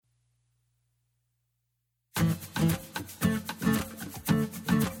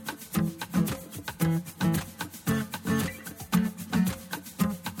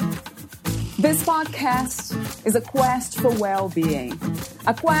This podcast is a quest for well-being,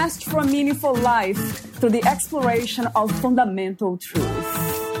 a quest for a meaningful life through the exploration of fundamental truth.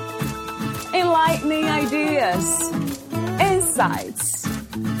 Enlightening ideas, insights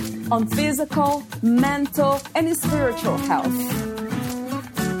on physical, mental, and spiritual health.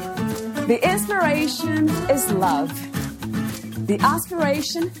 The inspiration is love. The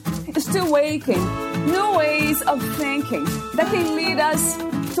aspiration is to awaken new ways of thinking that can lead us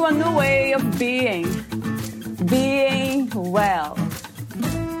to a new way of being well.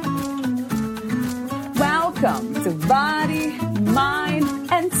 Welcome to Body, Mind,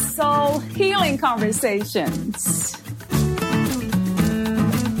 and Soul Healing Conversations.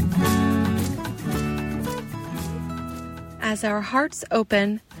 As our hearts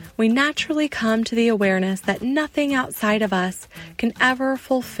open, we naturally come to the awareness that nothing outside of us can ever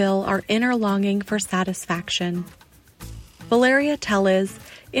fulfill our inner longing for satisfaction. Valeria Teles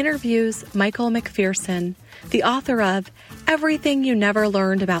interviews Michael McPherson, the author of Everything You Never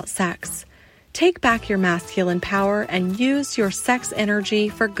Learned About Sex. Take back your masculine power and use your sex energy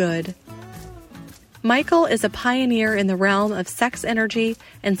for good. Michael is a pioneer in the realm of sex energy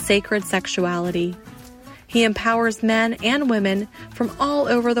and sacred sexuality. He empowers men and women from all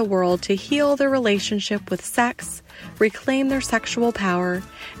over the world to heal their relationship with sex, reclaim their sexual power,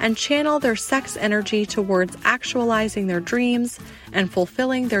 and channel their sex energy towards actualizing their dreams and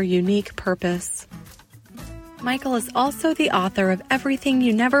fulfilling their unique purpose. Michael is also the author of Everything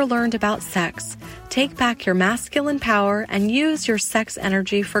You Never Learned About Sex. Take back your masculine power and use your sex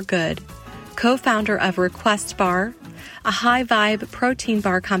energy for good. Co-founder of Request Bar, a high-vibe protein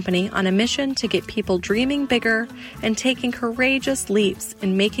bar company on a mission to get people dreaming bigger and taking courageous leaps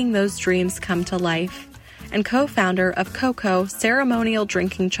in making those dreams come to life. And co-founder of Cocoa Ceremonial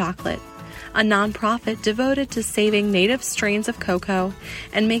Drinking Chocolate, a nonprofit devoted to saving native strains of cocoa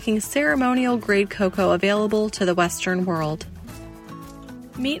and making ceremonial-grade cocoa available to the Western world.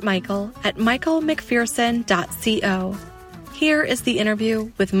 Meet Michael at michaelmcpherson.co. Here is the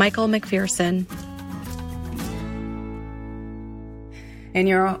interview with Michael McPherson. In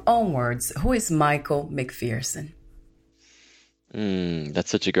your own words, who is Michael McPherson?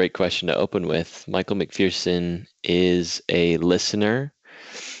 That's such a great question to open with. Michael McPherson is a listener.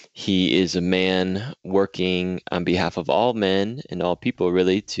 He is a man working on behalf of all men and all people,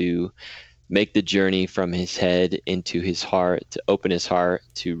 really, to make the journey from his head into his heart, to open his heart,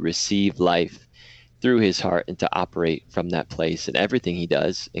 to receive life through his heart, and to operate from that place in everything he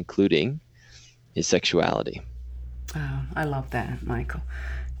does, including his sexuality. Oh, I love that, Michael.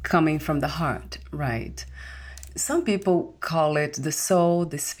 Coming from the heart, right. Some people call it the soul,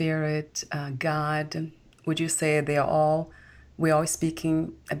 the spirit, God. Would you say we're all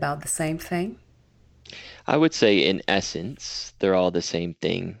speaking about the same thing? I would say in essence, they're all the same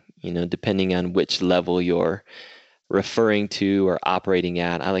thing, depending on which level you're referring to or operating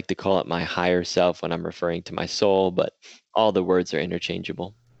at. I like to call it my higher self when I'm referring to my soul, but all the words are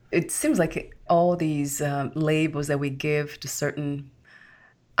interchangeable. It seems like all these labels that we give to certain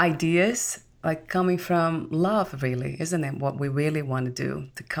ideas, like coming from love, really, isn't it? What we really want to do,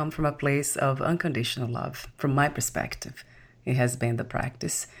 to come from a place of unconditional love. From my perspective, it has been the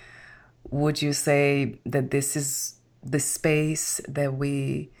practice. Would you say that this is the space that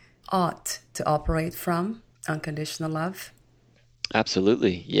we ought to operate from, unconditional love?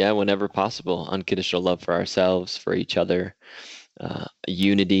 Absolutely. Yeah, whenever possible. Unconditional love for ourselves, for each other.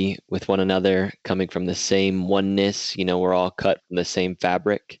 Unity with one another, coming from the same oneness. We're all cut from the same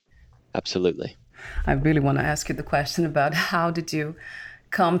fabric. Absolutely. I really want to ask you the question about how did you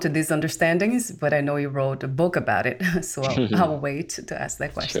come to these understandings, but I know you wrote a book about it, so I'll wait to ask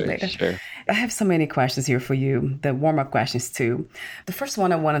that question later. Sure. I have so many questions here for you, the warm-up questions too. The first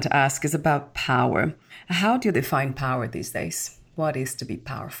one I wanted to ask is about power. How do you define power these days? What is to be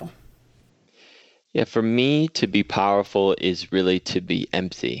powerful? Yeah, for me, to be powerful is really to be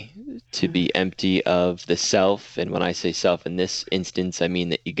empty of the self. And when I say self in this instance, I mean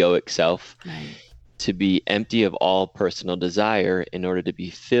the egoic self. Right. To be empty of all personal desire in order to be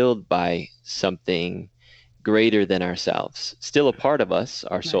filled by something greater than ourselves. Still a part of us,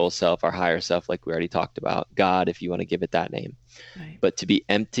 our soul self, our higher self, like we already talked about, God, if you want to give it that name. Right. But to be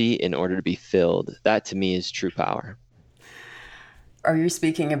empty in order to be filled, that to me is true power. Are you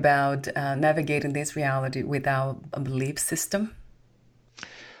speaking about navigating this reality without a belief system?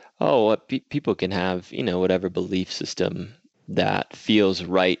 Oh, people can have, whatever belief system that feels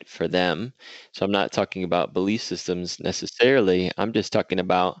right for them. So I'm not talking about belief systems necessarily. I'm just talking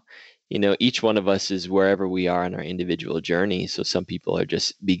about, each one of us is wherever we are on our individual journey. So some people are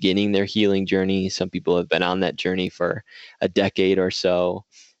just beginning their healing journey. Some people have been on that journey for a decade or so.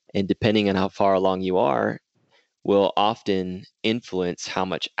 And depending on how far along you are, will often influence how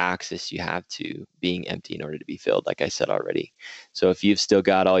much access you have to being empty in order to be filled, like I said already. So if you've still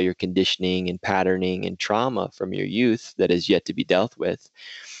got all your conditioning and patterning and trauma from your youth that is yet to be dealt with,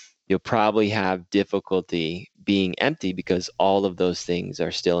 you'll probably have difficulty being empty because all of those things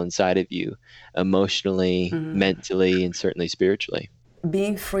are still inside of you emotionally, mentally, and certainly spiritually.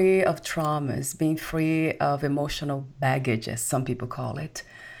 Being free of traumas, being free of emotional baggage, as some people call it,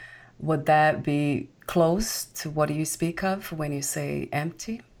 would that be close to what you speak of when you say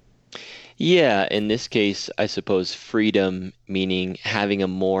empty? Yeah, in this case, I suppose freedom meaning having a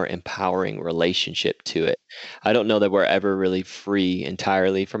more empowering relationship to it. I don't know that we're ever really free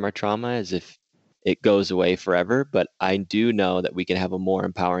entirely from our trauma as if it goes away forever, but I do know that we can have a more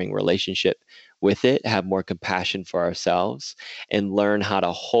empowering relationship with it, have more compassion for ourselves, and learn how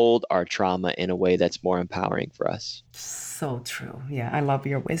to hold our trauma in a way that's more empowering for us. So true. Yeah, I love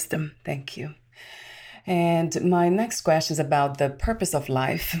your wisdom. Thank you. And my next question is about the purpose of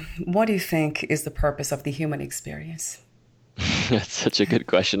life. What do you think is the purpose of the human experience? That's such a good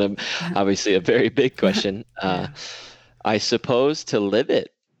question. Obviously, a very big question. Yeah. I suppose to live it,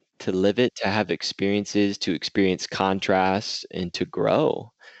 to have experiences, to experience contrasts, and to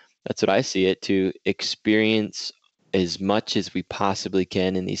grow. That's what I see it, to experience as much as we possibly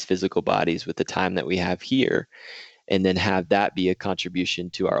can in these physical bodies with the time that we have here, and then have that be a contribution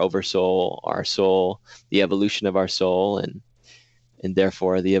to our oversoul, our soul, the evolution of our soul, and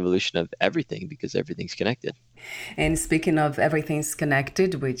therefore the evolution of everything because everything's connected. And speaking of everything's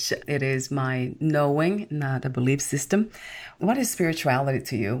connected, which it is my knowing, not a belief system, what is spirituality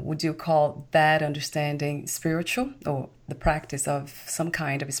to you? Would you call that understanding spiritual or the practice of some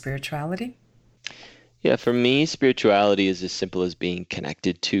kind of spirituality? Yeah, for me, spirituality is as simple as being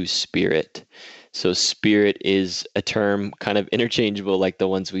connected to spirit. So, spirit is a term kind of interchangeable like the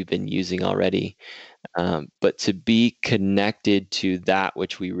ones we've been using already. But to be connected to that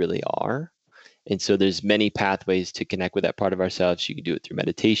which we really are. And so there's many pathways to connect with that part of ourselves. You can do it through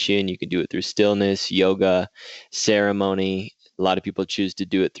meditation, you can do it through stillness, yoga, ceremony. A lot of people choose to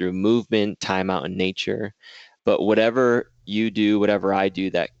do it through movement, time out in nature. But whatever you do, whatever I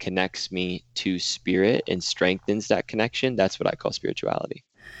do that connects me to spirit and strengthens that connection, that's what I call spirituality.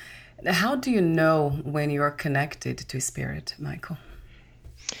 How do you know when you're connected to spirit, Michael?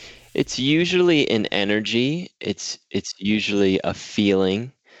 It's usually an energy. It's usually a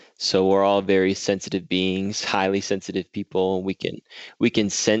feeling. So we're all very sensitive beings, highly sensitive people. We can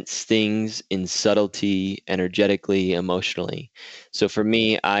sense things in subtlety, energetically, emotionally. So for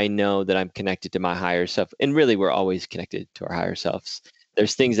me, I know that I'm connected to my higher self. And really we're always connected to our higher selves.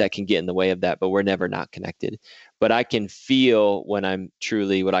 There's things that can get in the way of that, but we're never not connected. But I can feel when I'm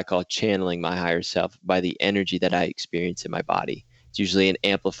truly what I call channeling my higher self by the energy that I experience in my body. It's usually an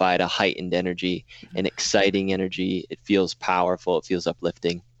amplified, a heightened energy, an exciting energy. It feels powerful. It feels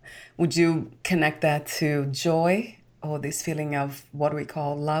uplifting. Would you connect that to joy or this feeling of what we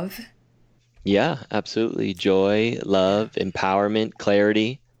call love? Yeah, absolutely. Joy, love, empowerment,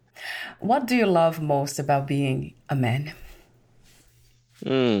 clarity. What do you love most about being a man?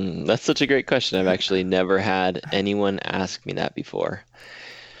 That's such a great question. I've actually never had anyone ask me that before.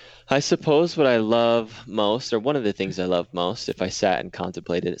 I suppose what I love most, or one of the things I love most, if I sat and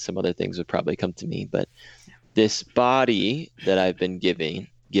contemplated it, some other things would probably come to me, but this body that I've been given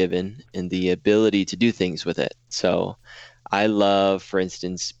and the ability to do things with it. So I love, for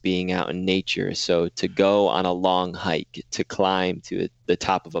instance, being out in nature. So to go on a long hike, to climb to the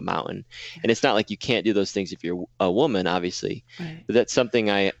top of a mountain. And it's not like you can't do those things if you're a woman, obviously. Right. But that's something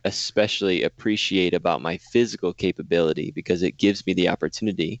I especially appreciate about my physical capability because it gives me the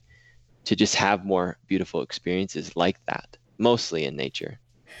opportunity to just have more beautiful experiences like that, mostly in nature.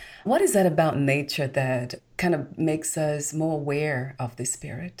 What is that about nature that kind of makes us more aware of the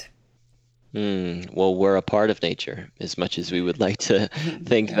spirit? Well, we're a part of nature as much as we would like to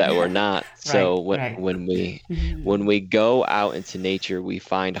think that we're not. Right, So right. when we go out into nature, we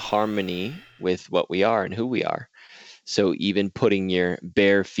find harmony with what we are and who we are. So even putting your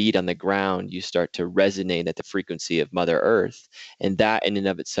bare feet on the ground, you start to resonate at the frequency of Mother Earth. And that in and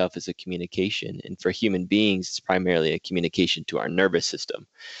of itself is a communication. And for human beings, it's primarily a communication to our nervous system.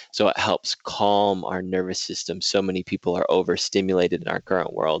 So it helps calm our nervous system. So many people are overstimulated in our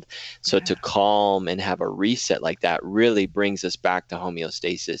current world. So to calm and have a reset like that really brings us back to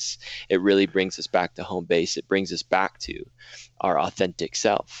homeostasis. It really brings us back to home base. It brings us back to our authentic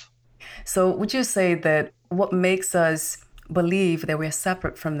self. So, would you say that what makes us believe that we're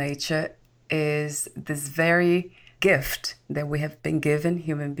separate from nature is this very gift that we have been given,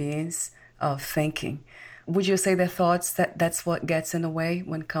 human beings, of thinking? Would you say the thoughts that's what gets in the way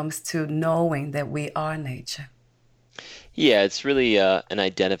when it comes to knowing that we are nature? Yeah, it's really an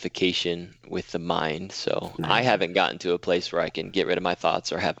identification with the mind. So I Right. haven't gotten to a place where I can get rid of my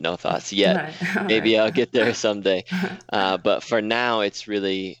thoughts or have no thoughts yet. Right. All Maybe right. I'll get there someday. But for now, it's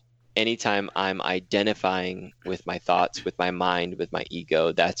really anytime I'm identifying with my thoughts, with my mind, with my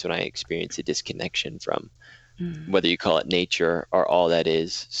ego, that's when I experience a disconnection from whether you call it nature or all that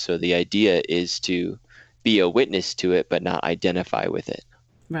is. So the idea is to be a witness to it, but not identify with it.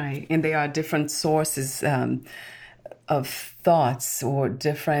 Right. And there are different sources of thoughts or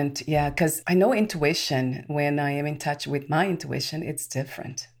different, yeah, because I know intuition, when I am in touch with my intuition, it's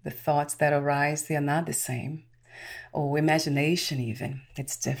different. The thoughts that arise, they are not the same. Or imagination, even,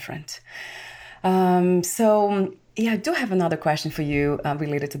 it's different. Yeah, I do have another question for you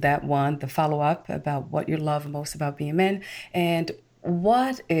related to that one, the follow up about what you love most about being a man. And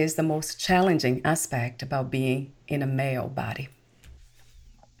what is the most challenging aspect about being in a male body?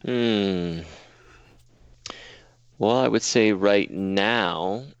 Hmm. Well, I would say right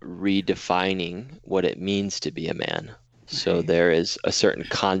now, redefining what it means to be a man. So Right. there is a certain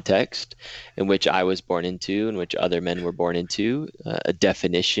context in which I was born into, in which other men were born into, a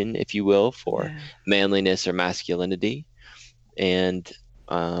definition, if you will, for Yeah. manliness or masculinity. And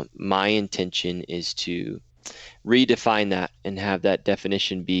my intention is to redefine that and have that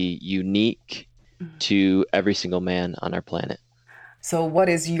definition be unique to every single man on our planet. So, what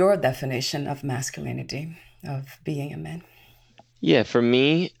is your definition of masculinity, of being a man? Yeah, for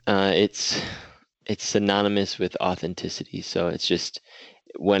me, it's synonymous with authenticity. So it's just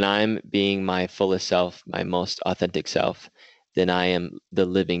when I'm being my fullest self, my most authentic self, then I am the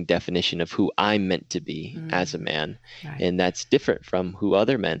living definition of who I'm meant to be as a man. Right. And that's different from who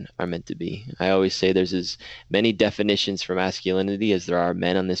other men are meant to be. I always say there's as many definitions for masculinity as there are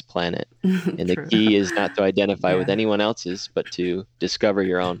men on this planet. And the True. key is not to identify with Yeah. anyone else's, but to discover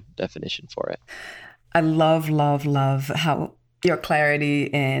your own definition for it. I love, love, love how your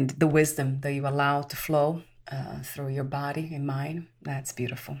clarity and the wisdom that you allow to flow through your body and mind. That's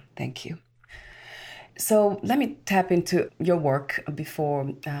beautiful. Thank you. So let me tap into your work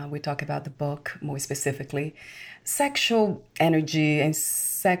before we talk about the book more specifically. Sexual energy and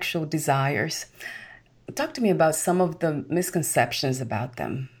sexual desires. Talk to me about some of the misconceptions about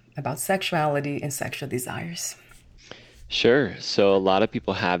them, about sexuality and sexual desires. Sure. So a lot of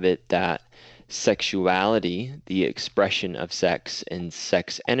people have it that sexuality, the expression of sex, and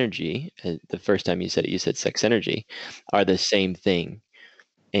sex energy, the first time you said it, you said sex energy, are the same thing.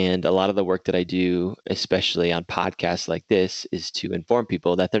 And a lot of the work that I do, especially on podcasts like this, is to inform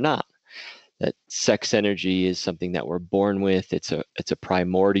people that they're not. That sex energy is something that we're born with. It's a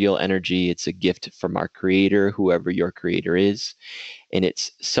primordial energy. It's a gift from our creator, whoever your creator is. And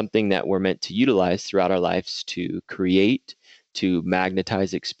it's something that we're meant to utilize throughout our lives to create, to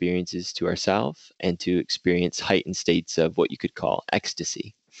magnetize experiences to ourselves, and to experience heightened states of what you could call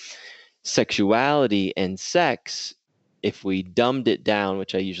ecstasy. Sexuality and sex, if we dumbed it down,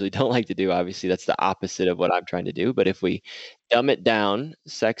 which I usually don't like to do, obviously that's the opposite of what I'm trying to do, but if we dumb it down,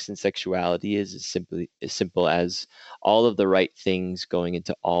 sex and sexuality is as simple as all of the right things going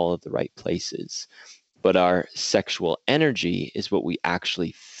into all of the right places. But our sexual energy is what we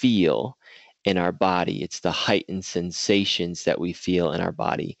actually feel in our body. It's the heightened sensations that we feel in our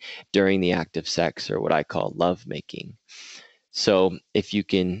body during the act of sex, or what I call lovemaking. So if you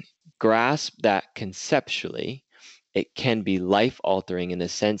can grasp that conceptually, it can be life altering in the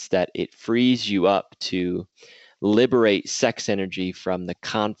sense that it frees you up to liberate sex energy from the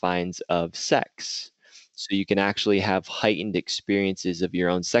confines of sex. So you can actually have heightened experiences of your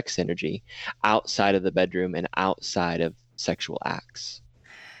own sex energy outside of the bedroom and outside of sexual acts.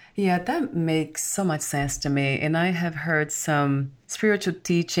 Yeah, that makes so much sense to me. And I have heard some spiritual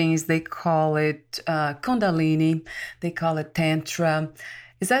teachings, they call it Kundalini, they call it Tantra.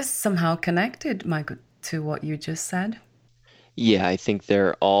 Is that somehow connected, Michael, to what you just said? Yeah, I think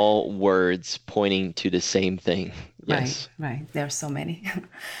they're all words pointing to the same thing. Right, Yes. right. There are so many.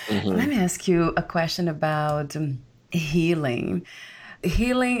 Hmm. Let me ask you a question about healing.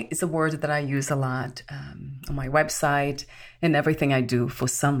 Healing is a word that I use a lot on my website and everything I do for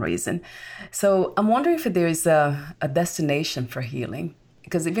some reason. So I'm wondering if there is a destination for healing,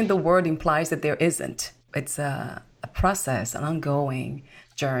 because even the word implies that there isn't. It's a process, an ongoing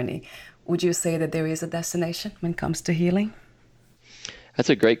journey. Would you say that there is a destination when it comes to healing? That's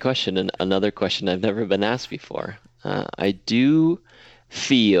a great question, and another question I've never been asked before. I do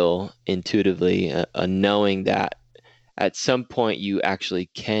feel intuitively a knowing that at some point you actually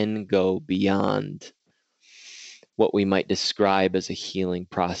can go beyond what we might describe as a healing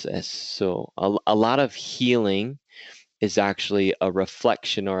process. So a lot of healing is actually a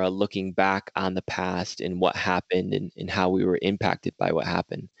reflection or a looking back on the past and what happened and how we were impacted by what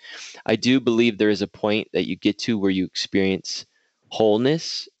happened. I do believe there is a point that you get to where you experience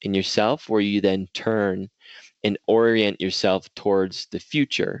wholeness in yourself, where you then turn and orient yourself towards the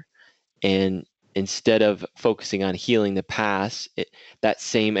future. And instead of focusing on healing the past, that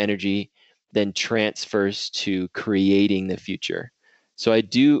same energy then transfers to creating the future. So I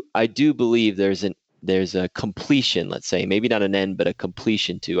do believe there's a completion, let's say, maybe not an end, but a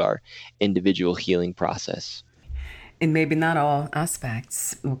completion to our individual healing process. And maybe not all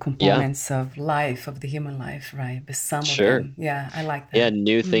aspects or Yeah, components of life, of the human life, right? But some of sure. them. Yeah, I like Yeah, that.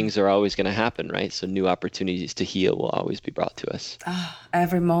 new Mm. things are always going to happen, right? So new opportunities to heal will always be brought to us.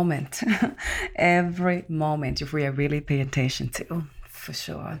 Every moment, every moment, if we are really paying attention to, for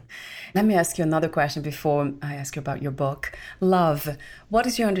sure. Let me ask you another question before I ask you about your book. Love. What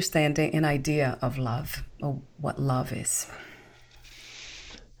is your understanding and idea of love, or what love is?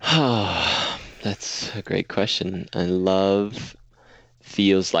 That's a great question. I love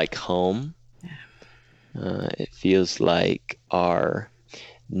feels like home. It feels like our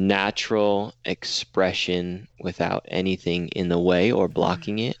natural expression without anything in the way or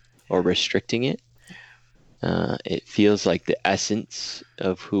blocking it or restricting it. It feels like the essence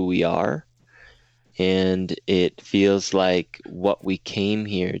of who we are. And it feels like what we came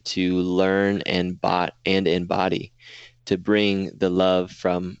here to learn and embody, to bring the love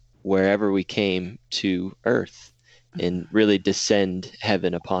from wherever we came to earth and really descend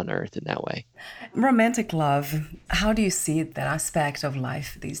heaven upon earth in that way. Romantic love. How do you see that aspect of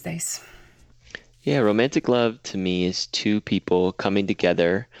life these days? Yeah, romantic love to me is two people coming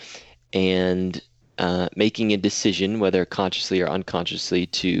together and making a decision, whether consciously or unconsciously,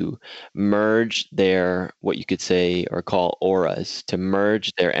 to merge their, what you could say or call auras, to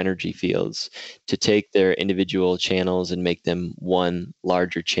merge their energy fields, to take their individual channels and make them one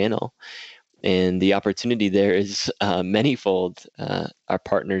larger channel. And the opportunity there is manyfold. Our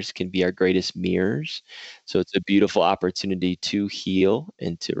partners can be our greatest mirrors. So it's a beautiful opportunity to heal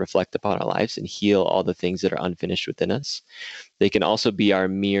and to reflect upon our lives and heal all the things that are unfinished within us. They can also be our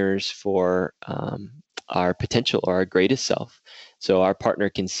mirrors for our potential or our greatest self. So our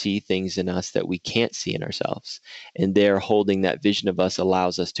partner can see things in us that we can't see in ourselves. And their holding that vision of us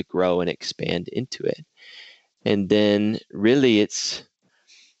allows us to grow and expand into it. And then really it's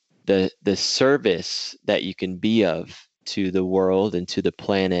the service that you can be of to the world and to the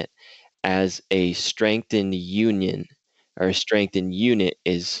planet as a strengthened union or a strengthened unit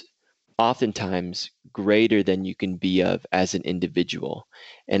is oftentimes greater than you can be of as an individual.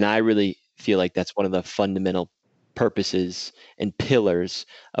 And I really feel like that's one of the fundamental purposes and pillars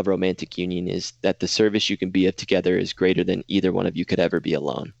of romantic union is that the service you can be of together is greater than either one of you could ever be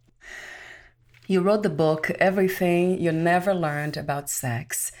alone. You wrote the book, Everything You Never Learned About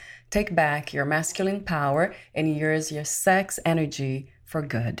Sex. Take back your masculine power and use your sex energy for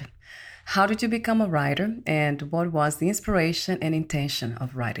good. How did you become a writer, and what was the inspiration and intention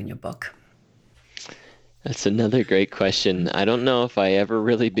of writing your book? That's another great question. I don't know if I ever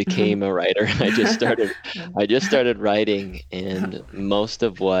really became a writer. I just started writing, and most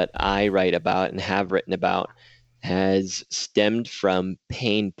of what I write about and have written about has stemmed from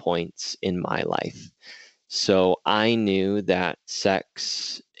pain points in my life. So I knew that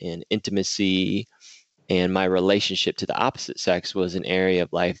sex and intimacy and my relationship to the opposite sex was an area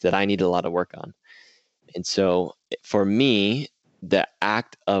of life that I needed a lot of work on. And so for me, the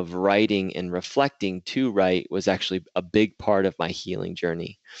act of writing and reflecting to write was actually a big part of my healing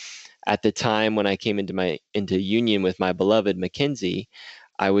journey. At the time when I came into union with my beloved Mackenzie,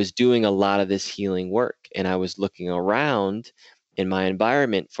 I was doing a lot of this healing work and I was looking around in my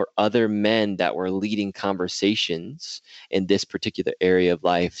environment for other men that were leading conversations in this particular area of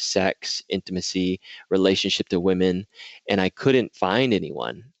life, sex, intimacy, relationship to women, and I couldn't find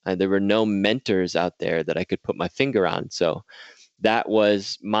anyone. There were no mentors out there that I could put my finger on. So that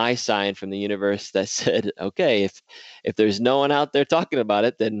was my sign from the universe that said, okay, if there's no one out there talking about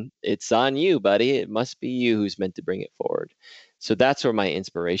it, then it's on you, buddy. It must be you who's meant to bring it forward. So that's where my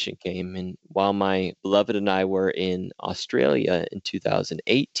inspiration came. And while my beloved and I were in Australia in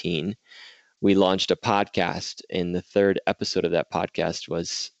 2018, we launched a podcast. And the third episode of that podcast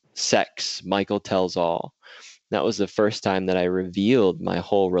was Sex, Michael Tells All. That was the first time that I revealed my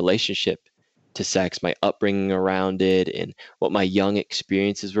whole relationship to sex, my upbringing around it, and what my young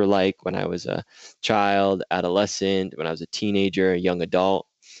experiences were like when I was a child, adolescent, when I was a teenager, a young adult.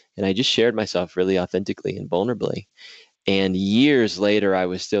 And I just shared myself really authentically and vulnerably. And years later, I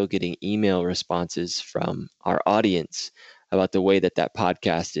was still getting email responses from our audience about the way that that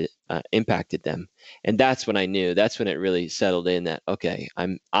podcast impacted them. And that's when I knew, that's when it really settled in that, okay,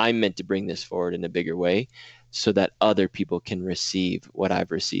 I'm meant to bring this forward in a bigger way so that other people can receive what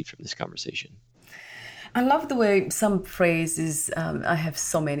I've received from this conversation. I love the way some phrases, I have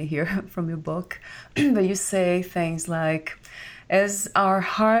so many here from your book, but you say things like, as our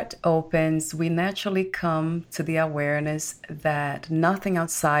heart opens, we naturally come to the awareness that nothing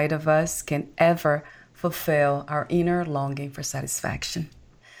outside of us can ever fulfill our inner longing for satisfaction.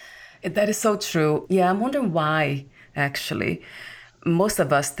 That is so true. Yeah, I'm wondering why, actually. Most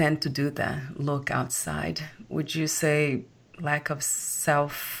of us tend to do that, look outside. Would you say lack of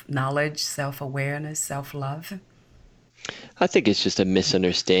self knowledge, self awareness, self love? I think it's just a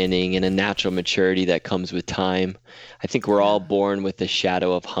misunderstanding and a natural maturity that comes with time. I think we're all born with the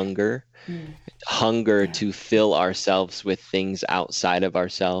shadow of hunger, hunger Yeah. to fill ourselves with things outside of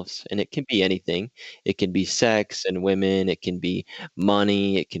ourselves. And it can be anything. It can be sex and women, it can be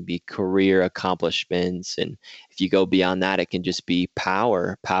money, it can be career accomplishments. And if you go beyond that, it can just be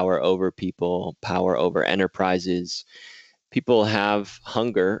power, power over people, power over enterprises. People have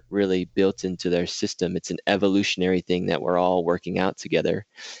hunger really built into their system. It's an evolutionary thing that we're all working out together.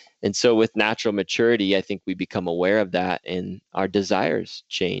 And so, with natural maturity, I think we become aware of that and our desires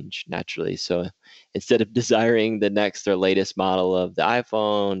change naturally. So, instead of desiring the next or latest model of the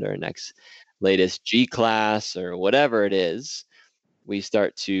iPhone or next latest G class or whatever it is, we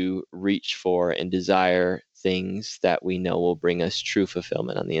start to reach for and desire things that we know will bring us true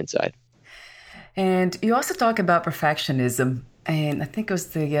fulfillment on the inside. And you also talk about perfectionism, and I think it was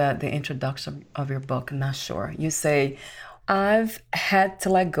the introduction of your book. I'm not sure. You say, "I've had to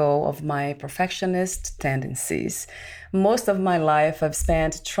let go of my perfectionist tendencies. Most of my life I've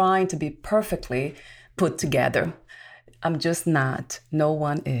spent trying to be perfectly put together. I'm just not. No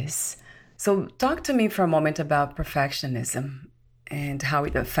one is." So, talk to me for a moment about perfectionism and how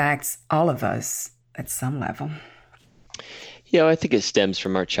it affects all of us at some level. I think it stems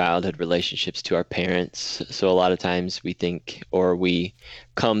from our childhood relationships to our parents. So a lot of times we think or we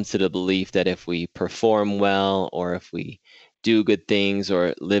come to the belief that if we perform well or if we do good things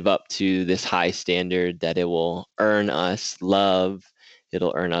or live up to this high standard, that it will earn us love,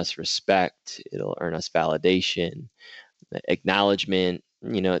 it'll earn us respect, it'll earn us validation, acknowledgement.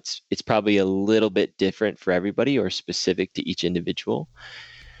 It's probably a little bit different for everybody or specific to each individual.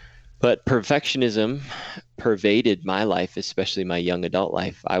 But perfectionism pervaded my life, especially my young adult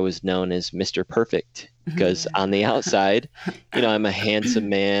life. I was known as Mr. Perfect because Yeah. on the outside, I'm a handsome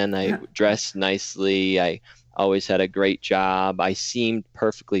man. I dressed nicely. I always had a great job. I seemed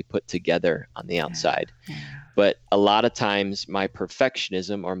perfectly put together on the outside. Yeah. But a lot of times, my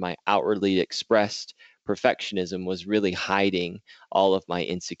perfectionism or my outwardly expressed perfectionism was really hiding all of my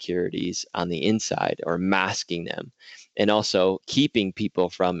insecurities on the inside or masking them and also keeping people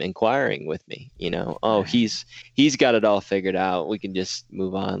from inquiring with me. Oh, Right. he's got it all figured out, we can just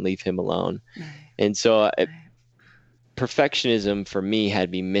move on, leave him alone. Right. And so Right. perfectionism for me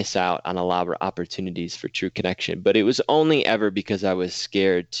had me miss out on a lot of opportunities for true connection, but it was only ever because I was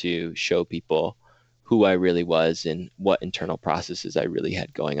scared to show people who I really was and what internal processes I really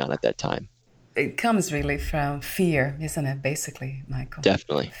had going on at that time. It comes really from fear, isn't it? Basically, Michael.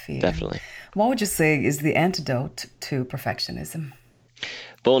 Definitely, Fear. definitely. What would you say is the antidote to perfectionism?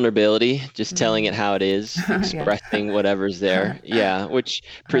 Vulnerability, just telling it how it is, Yeah. expressing whatever's there. Yeah, which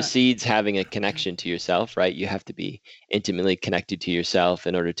precedes having a connection to yourself, right? You have to be intimately connected to yourself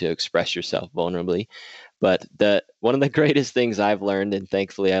in order to express yourself vulnerably. But the one of the greatest things I've learned, and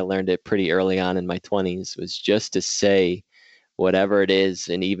thankfully I learned it pretty early on in my 20s, was just to say whatever it is,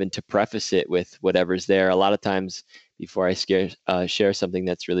 and even to preface it with whatever's there. A lot of times, before I share something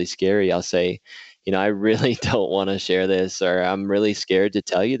that's really scary, I'll say, I really don't want to share this, or I'm really scared to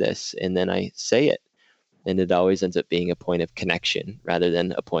tell you this, and then I say it, and it always ends up being a point of connection rather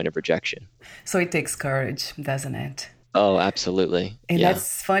than a point of rejection. So it takes courage, doesn't it? Oh, absolutely, And yeah.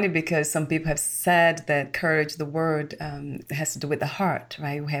 that's funny because some people have said that courage, the word, has to do with the heart,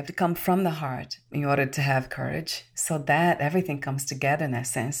 right? We have to come from the heart in order to have courage. So that everything comes together in that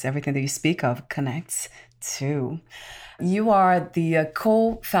sense. Everything that you speak of connects to. You are the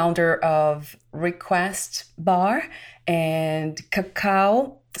co-founder of Request Bar and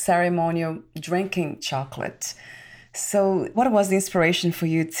Cacao Ceremonial Drinking Chocolate. So, what was the inspiration for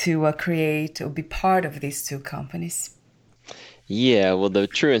you to create or be part of these two companies? Yeah, well, the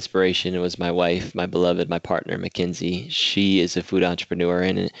true inspiration was my wife, my beloved, my partner, Mackenzie. She is a food entrepreneur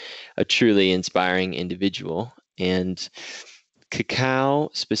and a truly inspiring individual. And Cacao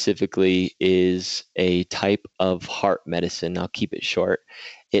specifically is a type of heart medicine. I'll keep it short.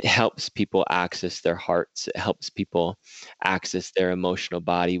 It helps people access their hearts. It helps people access their emotional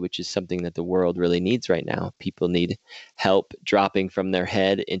body, which is something that the world really needs right now. People need help dropping from their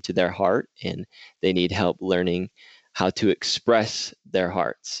head into their heart, and they need help learning how to express their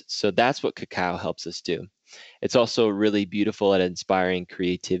hearts. So that's what cacao helps us do. It's also really beautiful at inspiring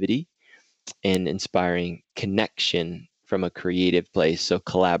creativity and inspiring connection from a creative place. So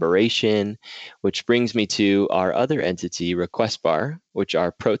collaboration, which brings me to our other entity, Request Bar, which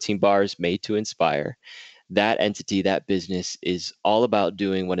are protein bars made to inspire. That entity, that business is all about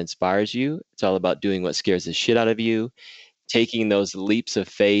doing what inspires you. It's all about doing what scares the shit out of you, taking those leaps of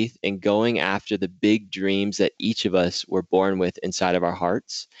faith and going after the big dreams that each of us were born with inside of our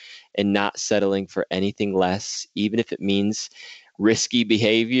hearts, and not settling for anything less, even if it means risky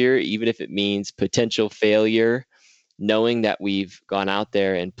behavior, even if it means potential failure, knowing that we've gone out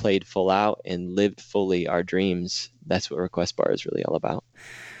there and played full out and lived fully our dreams. That's what Request Bar is really all about.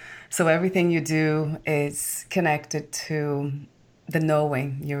 So everything you do is connected to the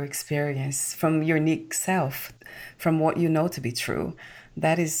knowing, your experience, from your unique self, from what you know to be true.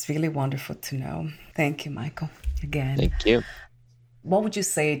 That is really wonderful to know. Thank you, Michael, again. Thank you. What would you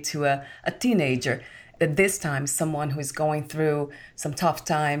say to a teenager at this time, someone who is going through some tough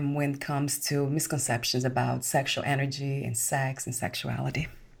time when it comes to misconceptions about sexual energy and sex and sexuality?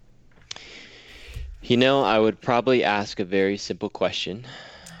 I would probably ask a very simple question.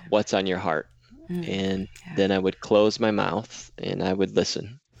 What's on your heart? And then I would close my mouth and I would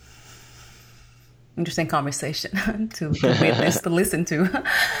listen. Interesting conversation to witness, to listen to.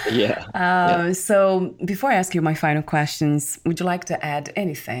 Yeah. So before I ask you my final questions, would you like to add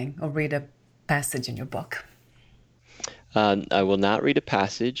anything or read a passage in your book? I will not read a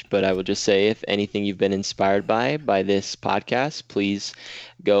passage, but I will just say, if anything you've been inspired by this podcast, please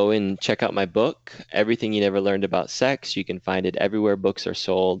go and check out my book, Everything You Never Learned About Sex. You can find it everywhere books are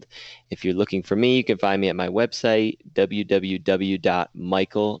sold. If you're looking for me, you can find me at my website,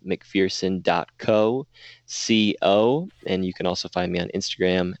 www.michaelmcpherson.co, and you can also find me on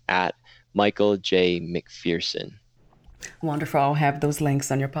Instagram at Michael J. McPherson. Wonderful. I'll have those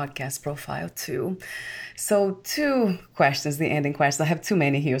links on your podcast profile too. So 2 questions, the ending questions. I have too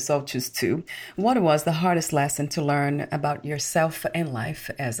many here, so I'll choose 2. What was the hardest lesson to learn about yourself and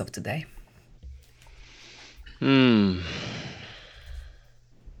life as of today? I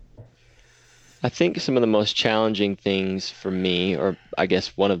think some of the most challenging things for me, or I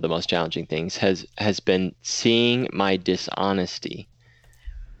guess one of the most challenging things, has been seeing my dishonesty,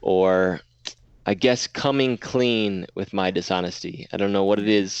 or I guess coming clean with my dishonesty. I don't know what it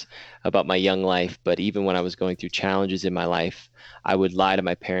is about my young life, but even when I was going through challenges in my life, I would lie to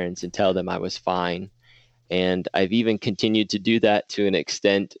my parents and tell them I was fine. And I've even continued to do that to an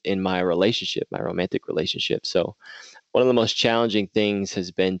extent in my relationship, my romantic relationship. So one of the most challenging things has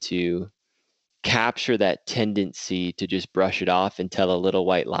been to capture that tendency to just brush it off and tell a little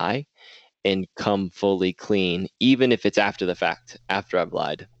white lie and come fully clean, even if it's after the fact, after I've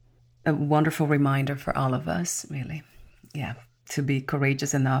lied. A wonderful reminder for all of us, really. Yeah, to be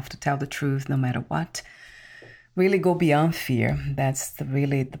courageous enough to tell the truth no matter what. Really go beyond fear. That's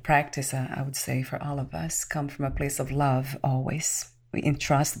really the practice, I would say, for all of us. Come from a place of love always. We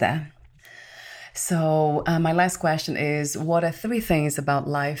entrust that. So my last question is, what are 3 things about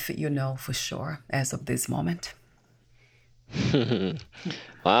life you know for sure as of this moment?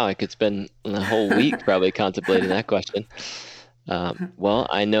 Wow, I could spend a whole week probably contemplating that question. Well,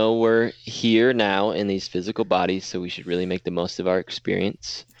 I know we're here now in these physical bodies, so we should really make the most of our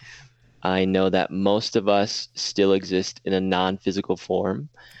experience. I know that most of us still exist in a non-physical form,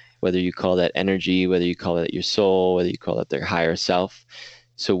 whether you call that energy, whether you call it your soul, whether you call it their higher self.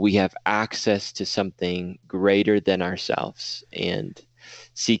 So we have access to something greater than ourselves, and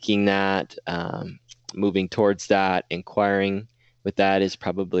seeking that, moving towards that, inquiring with that is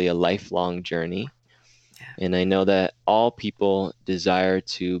probably a lifelong journey. And I know that all people desire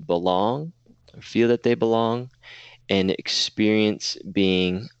to belong, or feel that they belong, and experience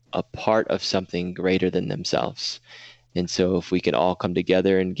being a part of something greater than themselves. And so if we can all come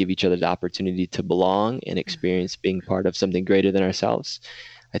together and give each other the opportunity to belong and experience being part of something greater than ourselves,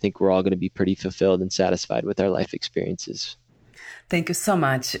 I think we're all going to be pretty fulfilled and satisfied with our life experiences. Thank you so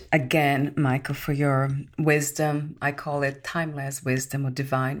much again, Michael, for your wisdom. I call it timeless wisdom or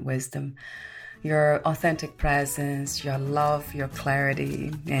divine wisdom. Your authentic presence, your love, your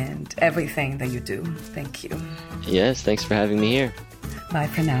clarity, and everything that you do. Thank you. Yes, thanks for having me here. Bye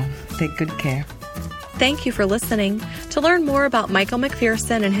for now. Take good care. Thank you for listening. To learn more about Michael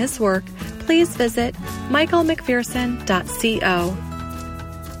McPherson and his work, please visit michaelmcpherson.co.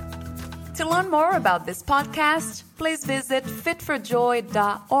 To learn more about this podcast, please visit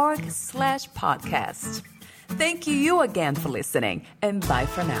fitforjoy.org/podcast. Thank you again for listening, and bye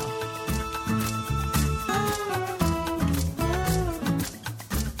for now.